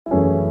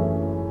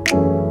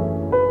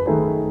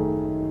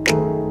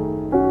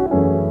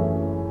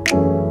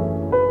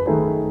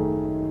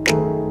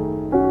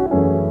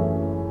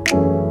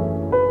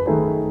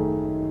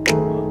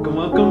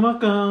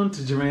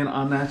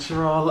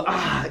JermaineAuNatural.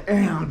 I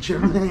am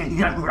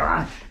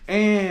Jermaine.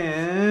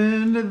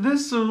 And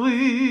this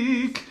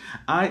week,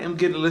 I am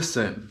getting,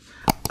 listen,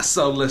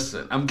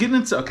 I'm getting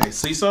into, okay,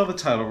 so you saw the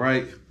title,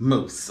 right?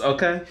 Mousse,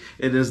 okay?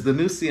 It is the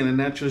new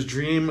JermaineAuNatural's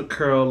Dream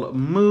Curl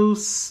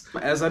Mousse.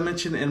 As I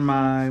mentioned in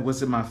my,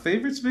 was it my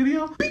favorites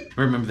video? Beep.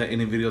 Remember that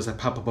any videos that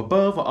pop up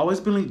above will always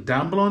be linked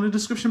down below in the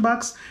description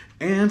box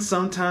and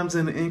sometimes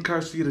in the end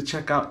cards for you to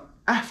check out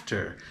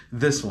after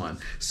this one.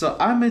 So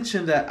I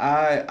mentioned that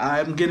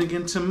I'm getting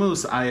into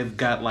mousse. I have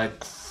got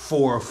like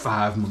 4 or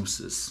 5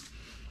 mousses.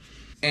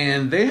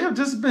 And they have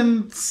just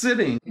been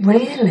sitting.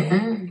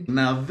 Really?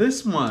 Now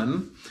this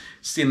one,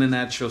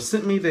 JermaineAuNatural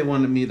sent me. They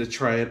wanted me to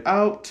try it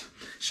out.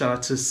 Shout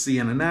out to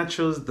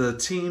JermaineAuNaturals, the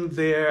team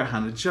there,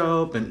 Hannah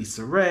Job and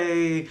Issa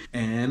Rae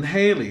and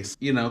Haley.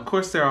 You know, of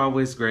course, they're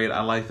always great.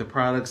 I like the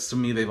products. To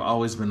me, they've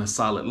always been a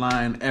solid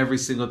line. Every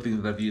single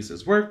thing that I've used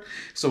has worked.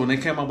 So when they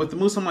came out with the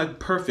mousse, I'm like,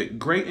 perfect.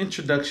 Great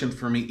introduction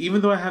for me. Even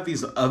though I have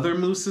these other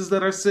mousses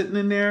that are sitting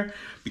in there,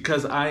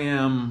 because I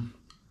am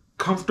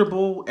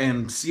comfortable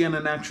and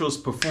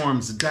JermaineAuNaturals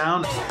performs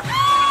down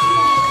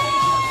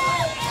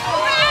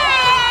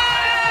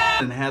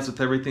and has with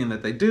everything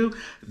that they do.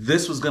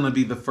 This was going to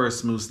be the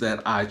first mousse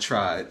that I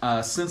tried.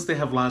 Since they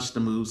have launched the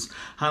mousse,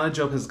 Hannah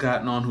Job has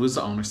gotten on, who is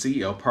the owner,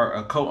 CEO,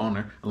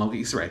 co-owner, along with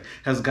Issa Rae,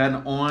 has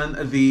gotten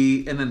on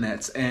the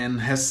internets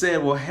and has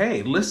said, well,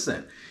 hey,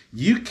 listen,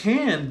 you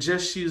can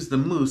just use the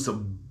mousse,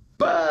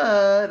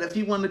 but if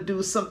you want to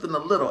do something a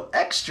little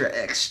extra,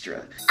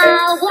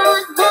 I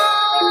want more.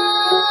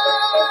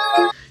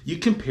 You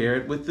can pair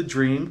it with the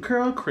Dream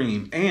Curl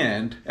Cream.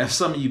 And if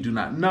some of you do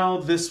not know,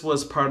 this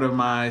was part of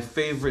my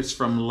favorites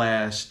from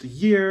last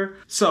year.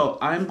 So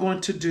I'm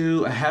going to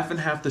do a half and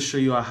half to show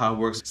you how it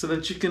works so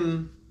that you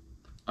can,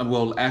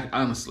 well,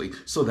 honestly,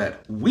 so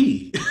that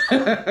we,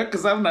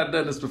 because I've not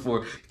done this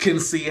before, can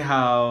see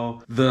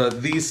how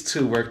these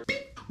two work.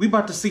 We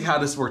about to see how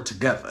this works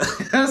together.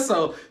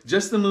 So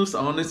just the mousse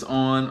on its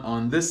own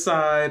on this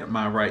side,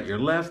 my right, your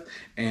left,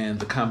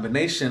 and the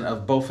combination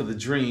of both of the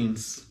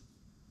dreams.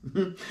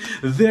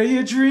 They're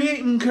your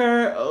dream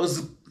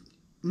curls,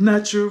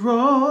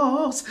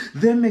 naturals,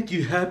 they make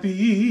you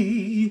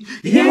happy.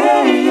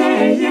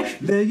 Yeah.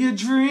 They're your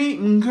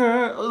dream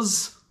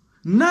curls,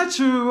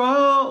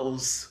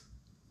 naturals.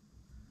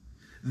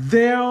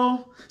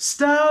 They'll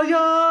style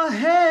your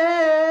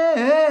hair.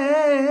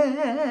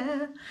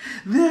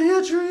 They're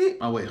your dream.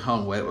 Oh wait, hold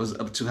on, wait, it was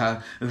up too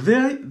high.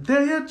 They're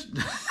your.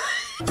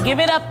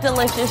 Give it up,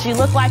 Delicious. You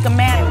look like a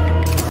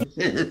man.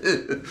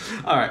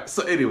 All right,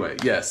 so anyway,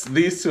 yes,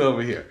 these two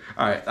over here.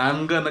 All right,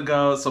 I'm gonna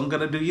go, so I'm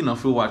gonna do, you know,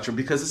 Full Watcher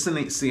because it's in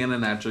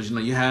JermaineAuNaturals, you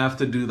know, you have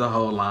to do the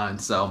whole line,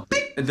 so.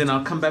 And then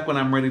I'll come back when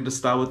I'm ready to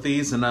style with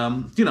these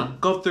and, you know,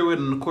 go through it.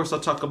 And of course,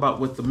 I'll talk about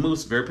what the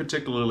mousse very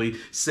particularly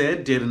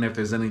said, did, and if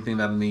there's anything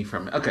that I need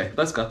from it. Okay,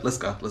 let's go.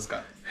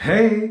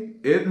 Hey,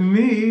 it's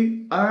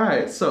me. All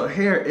right, so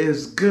hair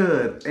is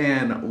good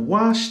and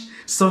washed.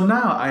 So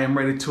now I am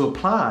ready to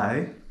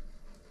apply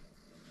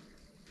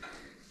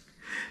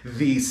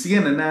the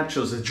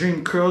JermaineAuNaturals, the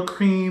Dream Curl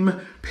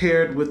Cream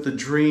paired with the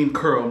Dream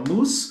Curl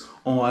Mousse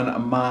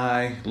on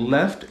my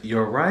left,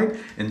 your right,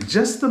 and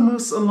just the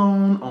mousse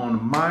alone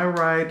on my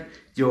right,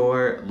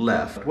 your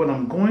left. What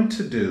I'm going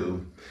to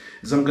do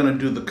is I'm gonna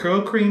do the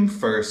curl cream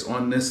first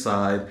on this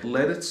side,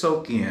 let it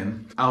soak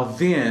in. I'll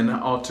then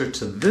alter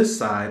to this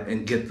side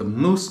and get the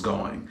mousse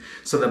going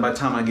so that by the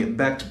time I get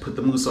back to put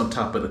the mousse on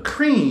top of the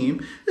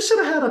cream, it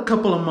should have had a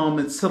couple of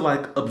moments to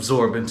like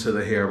absorb into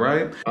the hair,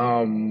 right?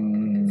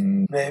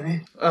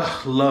 Maybe.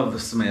 Love the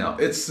smell.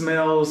 It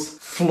smells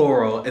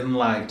floral and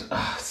light.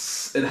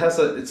 It has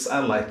I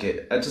like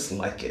it. I just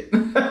like it.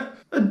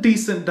 A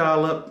decent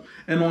dollop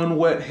and on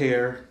wet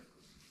hair,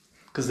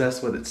 because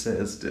that's what it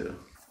says do.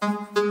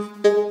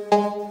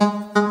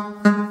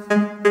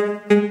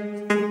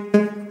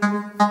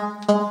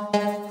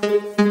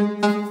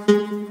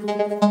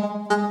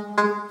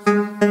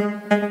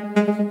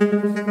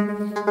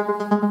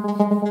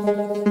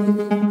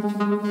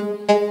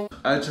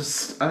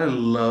 I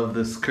love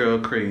this curl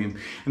cream.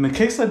 In the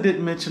case I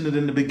didn't mention it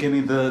in the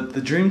beginning,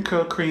 the Dream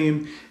Curl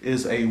Cream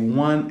is a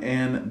one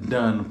and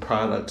done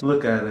product.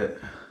 Look at it.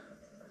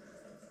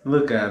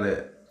 Look at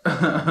it.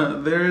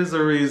 There is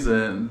a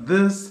reason.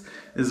 This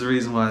is the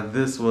reason why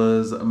this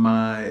was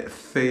my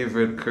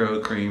favorite curl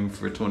cream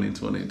for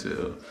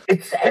 2022.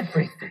 It's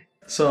everything.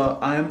 So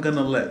I'm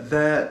gonna let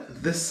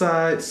this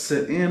side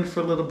sit in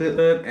for a little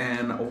bit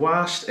and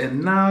washed.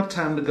 And now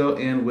time to go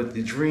in with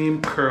the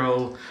Dream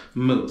Curl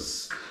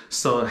Mousse.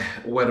 So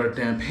wet or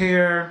damp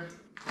hair.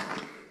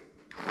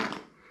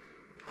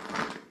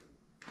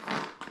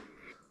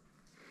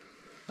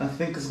 I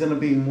think it's gonna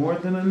be more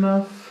than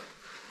enough.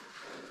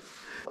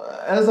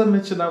 As I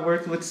mentioned, I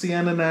worked with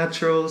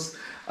JermaineAuNaturals.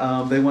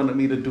 They wanted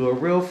me to do a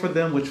reel for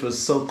them, which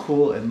was so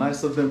cool and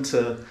nice of them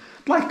to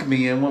like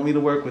me and want me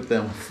to work with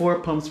them. 4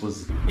 pumps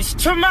was... It's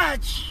too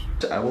much!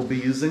 I will be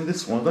using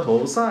this on the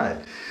whole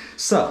side.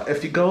 So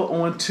if you go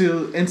on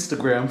to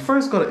Instagram,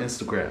 first go to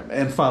Instagram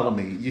and follow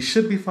me. You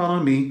should be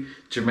following me,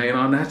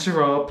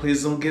 JermaineAuNatural.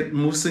 Please don't get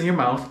mousse in your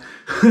mouth.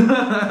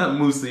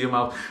 Mousse in your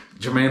mouth.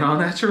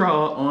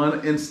 JermaineAuNatural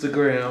on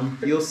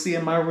Instagram. You'll see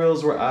in my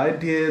reels where I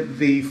did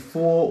the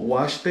full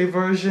wash day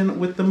version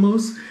with the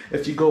mousse.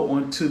 If you go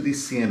onto the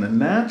Sienna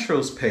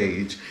Naturals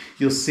page,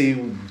 you'll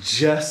see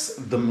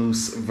just the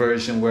mousse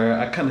version where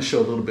I kind of show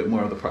a little bit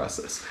more of the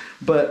process.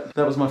 But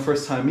that was my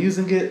first time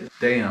using it.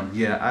 Damn,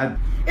 yeah,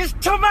 it's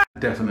too much.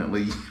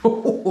 Definitely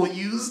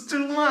use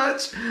too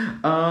much.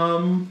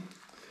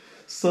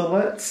 So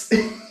let's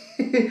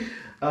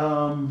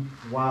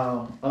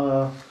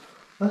wow.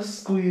 Let's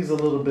squeeze a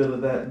little bit of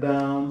that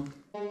down.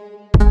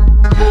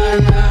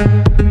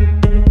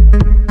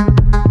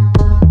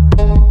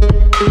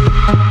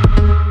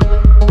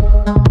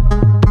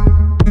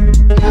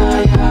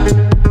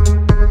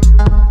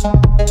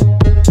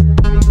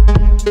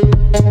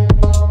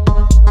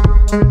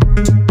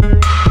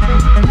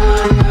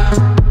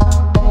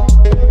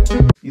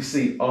 You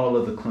see all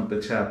of the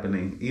clumpage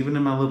happening. Even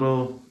in my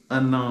little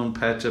unknown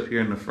patch up here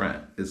in the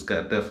front, it's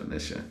got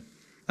definition.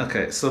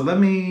 Okay, so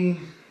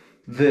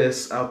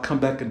I'll come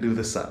back and do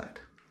the side.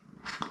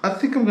 I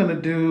think I'm gonna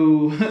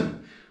do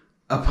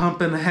a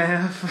pump and a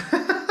half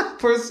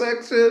per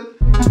section.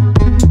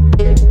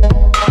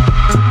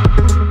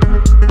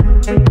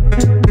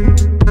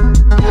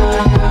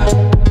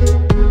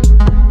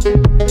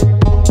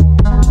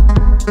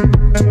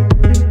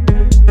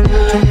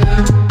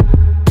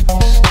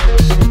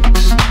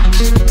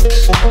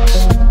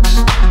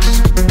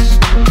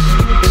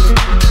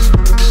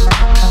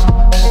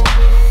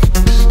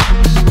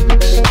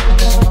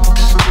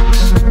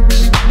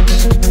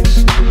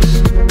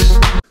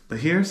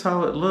 Here's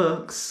how it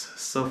looks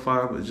so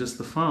far with just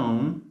the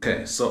foam.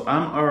 Okay, so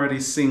I'm already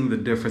seeing the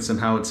difference in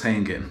how it's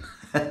hanging.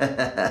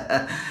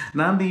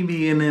 Not me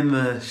being in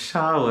the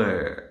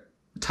shower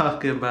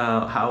talking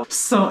about how.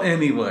 So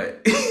anyway,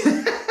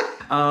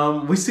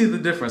 we see the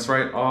difference,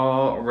 right?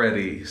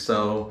 Already.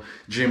 So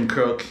Dream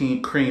Curl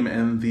Cream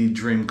and the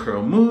Dream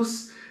Curl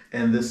Mousse,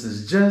 and this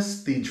is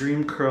just the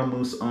Dream Curl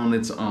Mousse on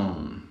its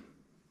own.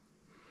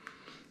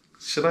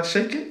 Should I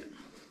shake it?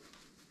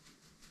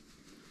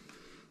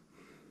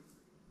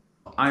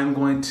 I'm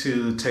going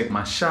to take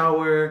my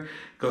shower,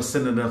 go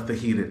send it off the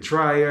heated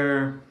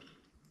dryer.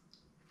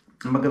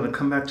 Am I gonna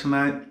come back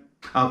tonight?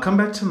 I'll come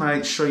back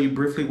tonight, show you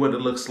briefly what it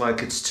looks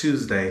like. It's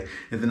Tuesday,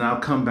 and then I'll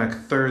come back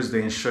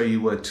Thursday and show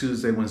you what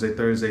Tuesday, Wednesday,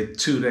 Thursday,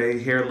 2-day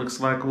hair looks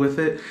like with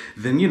it.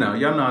 Then, you know,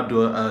 y'all know I'll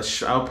do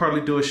I'll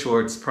probably do a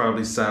shorts,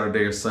 probably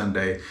Saturday or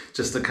Sunday,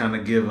 just to kind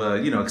of give a,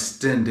 you know,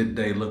 extended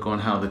day look on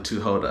how the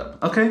two hold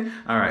up. Okay?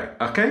 All right.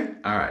 Okay?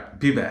 All right.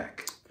 Be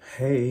back.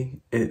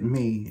 Hey, it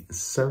me.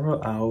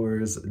 Several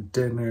hours,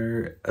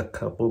 dinner, a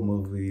couple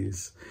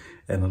movies,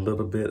 and a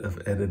little bit of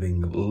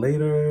editing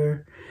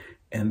later.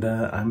 And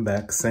I'm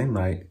back same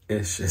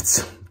night-ish.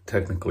 It's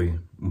technically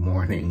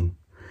morning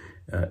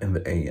in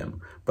the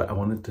AM. But I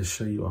wanted to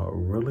show you all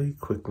really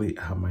quickly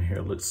how my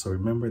hair looks. So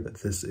remember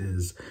that this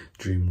is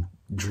Dream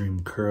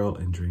Curl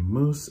and Dream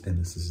Mousse, and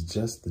this is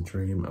just the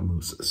Dream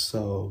Mousse.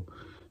 So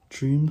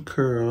Dream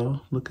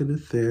Curl, look at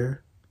it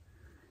there.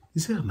 You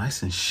see how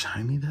nice and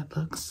shiny that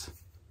looks?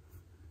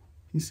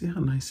 You see how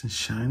nice and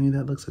shiny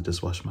that looks? I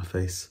just washed my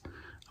face.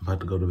 I'm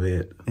about to go to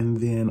bed. And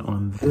then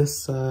on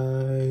this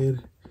side,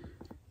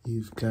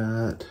 you've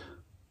got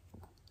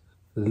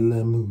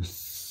La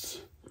Mousse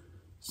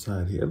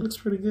side here. It looks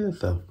pretty good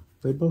though.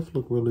 They both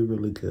look really,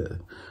 really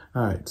good.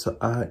 All right, so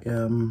I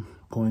am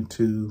going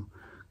to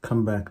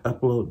come back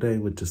upload day,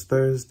 which is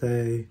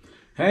Thursday.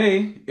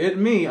 Hey, it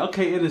me.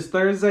 Okay, it is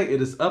Thursday.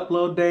 It is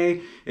upload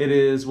day. It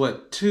is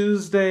what,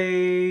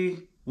 Tuesday,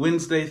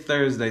 Wednesday,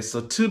 Thursday. So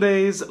 2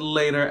 days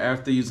later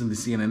after using the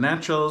Sienna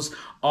Naturals,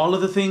 all of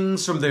the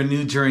things from their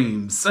new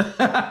dreams.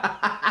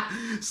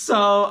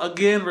 So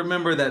again,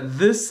 remember that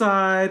this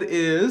side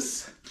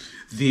is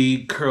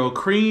the Curl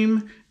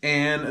Cream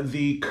and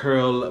the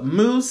Curl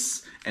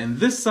Mousse. And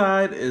this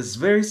side is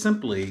very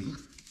simply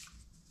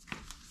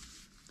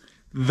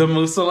the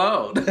mousse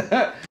alone.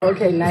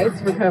 Okay,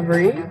 nice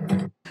recovery.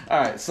 All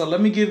right, so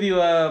let me give you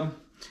a,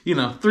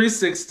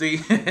 360,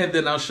 and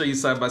then I'll show you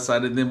side by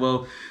side, and then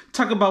we'll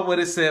talk about what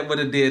it said, what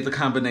it did, the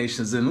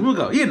combinations, and we'll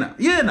go, you know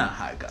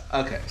how I go.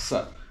 Okay,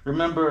 so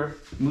remember,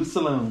 mousse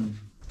alone.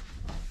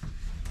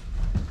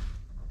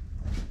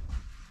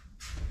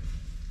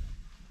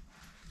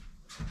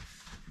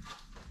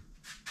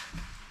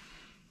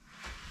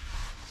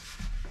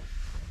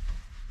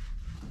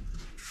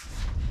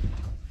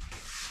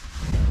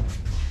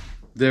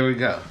 There we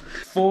go.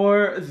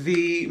 For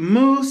the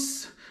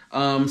mousse,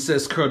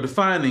 Says curl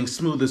defining,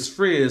 smoothest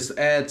frizz,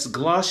 adds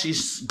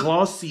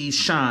glossy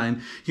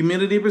shine,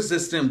 humidity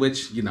resistant,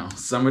 which, you know,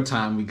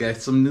 summertime, we got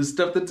some new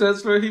stuff to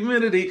test for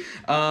humidity,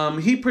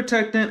 heat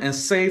protectant, and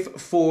safe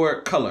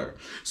for color.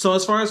 So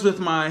as far as with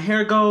my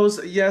hair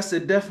goes, yes,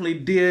 it definitely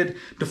did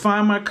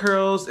define my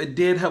curls. It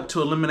did help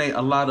to eliminate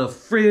a lot of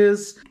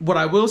frizz. What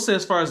I will say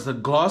as far as the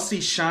glossy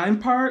shine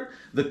part,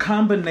 the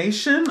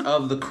combination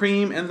of the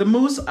cream and the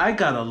mousse, I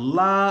got a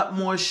lot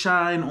more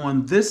shine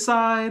on this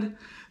side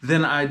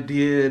than I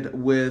did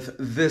with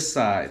this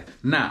side.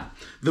 Now,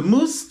 the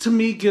mousse to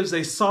me gives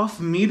a soft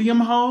medium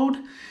hold.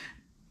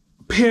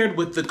 Paired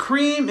with the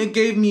cream, it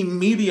gave me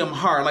medium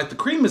hard. Like the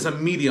cream is a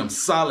medium,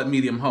 solid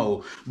medium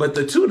hold. But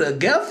the two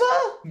together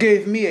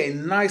gave me a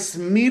nice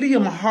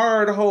medium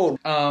hard hold.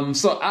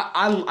 So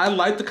I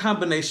like the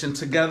combination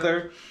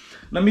together.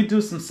 Let me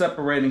do some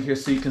separating here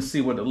so you can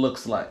see what it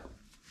looks like.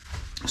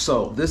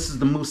 So this is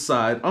the mousse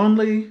side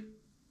only.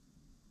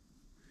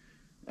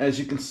 As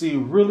you can see,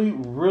 really,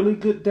 really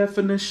good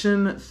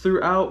definition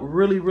throughout.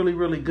 Really, really,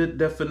 really good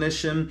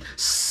definition.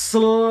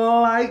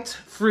 Slight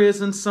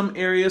frizz in some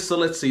areas. So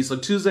let's see. So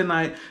Tuesday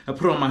night, I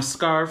put on my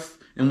scarf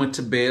and went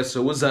to bed.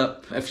 So what's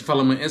up? If you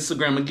follow me on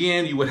Instagram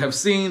again, you would have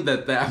seen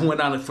that I went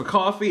out for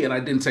coffee and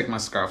I didn't take my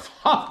scarf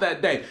off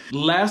that day.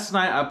 Last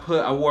night,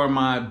 I wore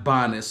my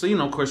bonnet. So, you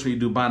know, of course, when you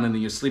do bonnet and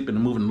you're sleeping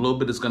and moving a little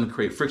bit, it's going to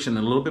create friction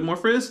and a little bit more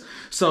frizz.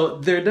 So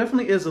there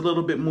definitely is a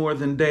little bit more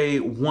than day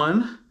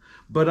one.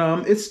 But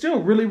it's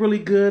still really, really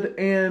good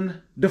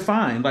and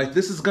defined. Like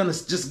this is gonna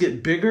just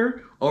get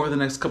bigger over the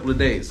next couple of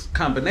days.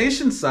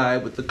 Combination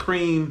side with the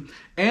cream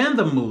and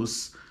the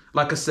mousse,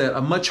 like I said,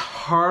 a much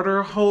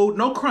harder hold,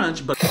 no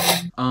crunch, but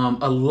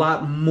a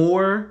lot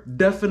more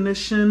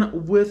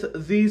definition with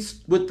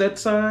that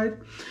side.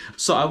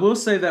 So I will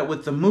say that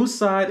with the mousse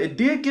side, it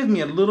did give me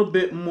a little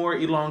bit more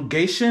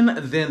elongation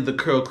than the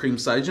curl cream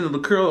side. You know, the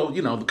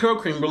curl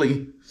cream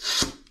really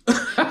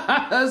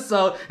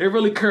so it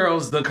really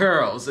curls the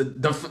curls.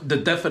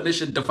 The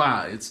definition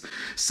defines.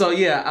 So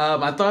yeah,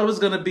 I thought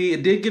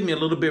it did give me a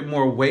little bit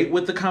more weight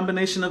with the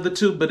combination of the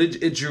two, but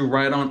it drew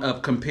right on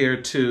up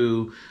compared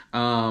to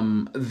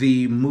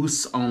the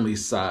mousse only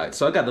side.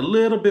 So I got a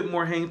little bit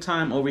more hang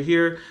time over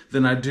here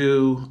than I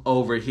do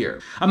over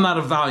here. I'm not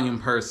a volume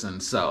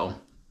person, so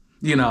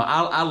you know,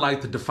 I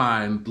like the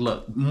defined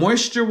look.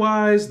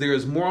 Moisture-wise, there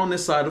is more on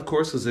this side, of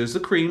course, because there's the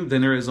cream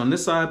than there is on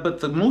this side, but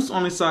the mousse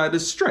only side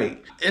is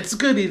straight. It's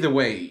good either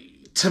way,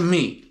 to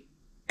me.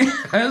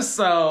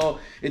 So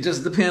it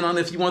just depends on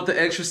if you want the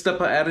extra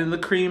step of adding the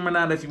cream or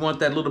not, if you want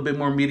that little bit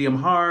more medium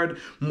hard,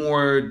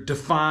 more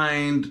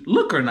defined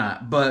look or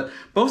not. But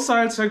both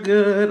sides are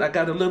good. I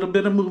got a little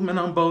bit of movement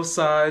on both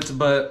sides,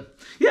 but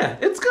yeah,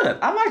 it's good.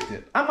 I liked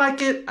it. I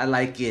like it. I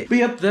like it. But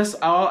yep, that's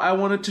all I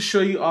wanted to show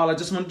you all. I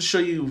just wanted to show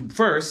you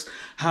first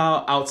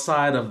how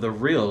outside of the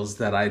reels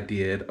that I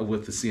did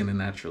with the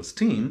JermaineAuNatural's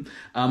team,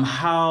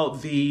 how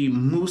the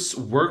mousse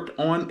worked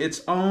on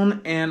its own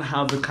and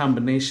how the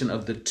combination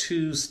of the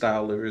two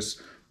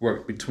stylers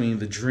worked between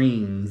the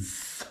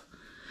dreams.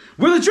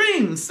 We're the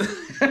dreams!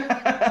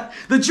 The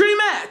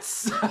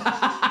dreamettes!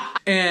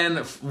 And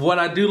what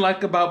I do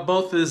like about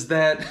both is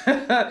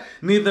that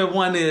neither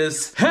one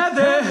is heavy.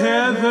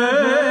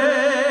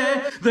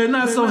 They're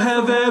not so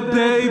heavy,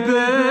 baby.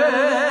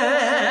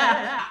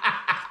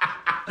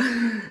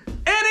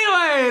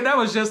 Anyway, that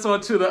was just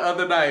on to the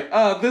other night.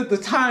 The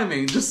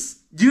timing, just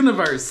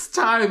universe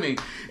timing.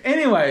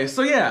 Anyway,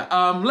 so yeah,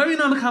 let me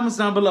know in the comments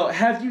down below.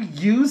 Have you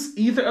used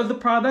either of the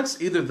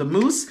products, either the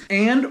mousse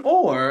and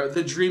or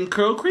the Dream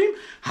Curl Cream?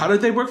 How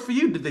did they work for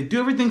you? Did they do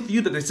everything for you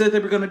that they said they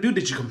were going to do?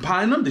 Did you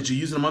combine them? Did you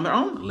use them on their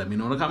own? Let me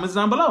know in the comments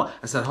down below.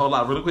 I said a whole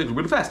lot really quick,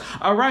 really fast.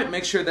 All right,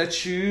 make sure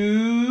that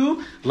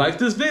you like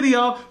this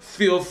video.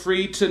 Feel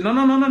free to,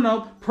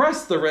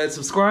 press the red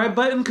subscribe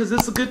button because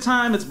it's a good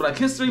time. It's Black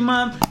History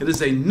Month. It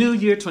is a new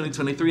year,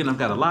 2023, and I've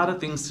got a lot of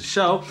things to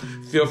show.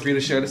 Feel free to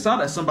share this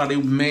out as somebody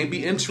who may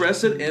be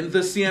interested in the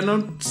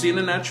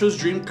JermaineAuNatural's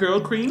Dream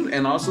Curl Cream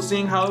and also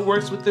seeing how it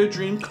works with their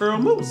Dream Curl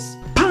Mousse.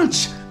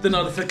 Punch the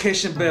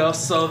notification bell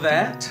so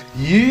that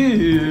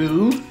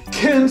you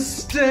can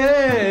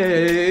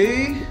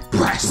stay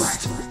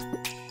abreast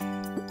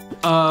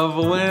of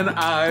when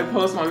I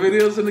post my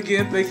videos. And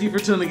again, thank you for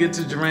tuning in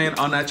to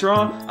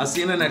JermaineAuNatural. I'll see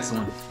you in the next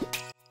one.